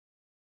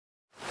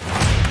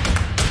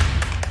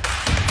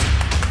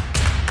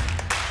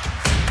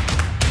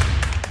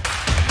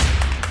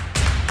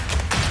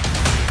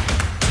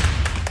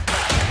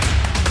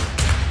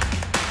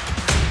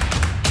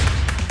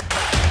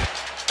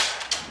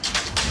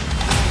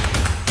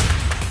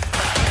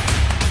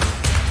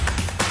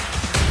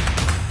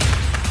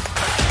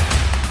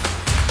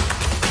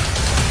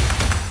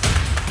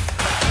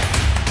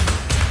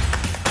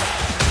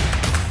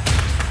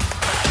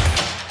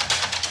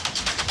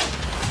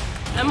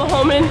Emma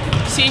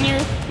Holman,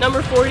 senior,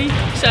 number 40,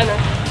 center.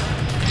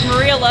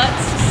 Maria Lutz,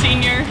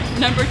 senior,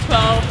 number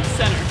 12,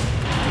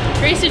 center.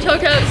 Gracie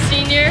Toko,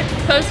 senior,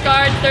 Coast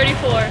Guard,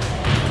 34.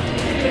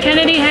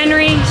 Kennedy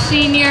Henry,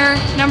 senior,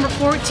 number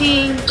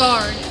 14,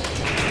 guard.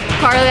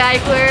 Carly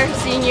Eichler,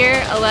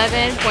 senior,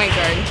 11, point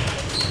guard.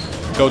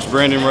 Coach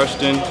Brandon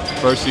Rushton,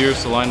 first year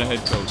Celina head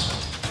coach.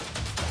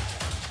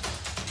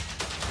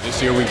 This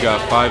year we've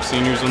got 5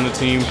 seniors on the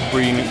team,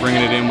 bringing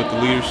it in with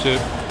the leadership.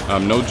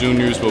 No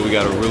juniors, but we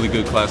got a really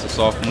good class of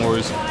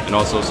sophomores and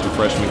also some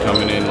freshmen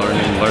coming in,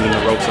 learning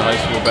the ropes of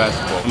high school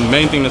basketball. The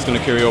main thing that's going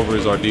to carry over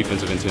is our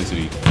defensive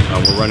intensity.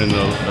 We're running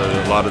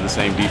a lot of the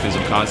same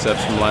defensive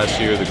concepts from last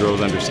year. The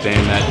girls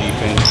understand that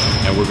defense,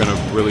 and we're going to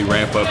really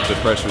ramp up the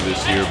pressure this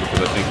year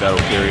because I think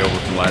that'll carry over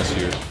from last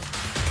year.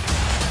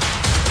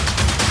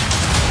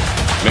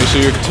 Make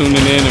sure you're tuning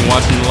in and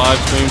watching the live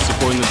stream,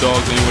 supporting the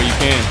Dogs any way you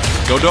can.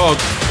 Go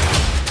Dogs!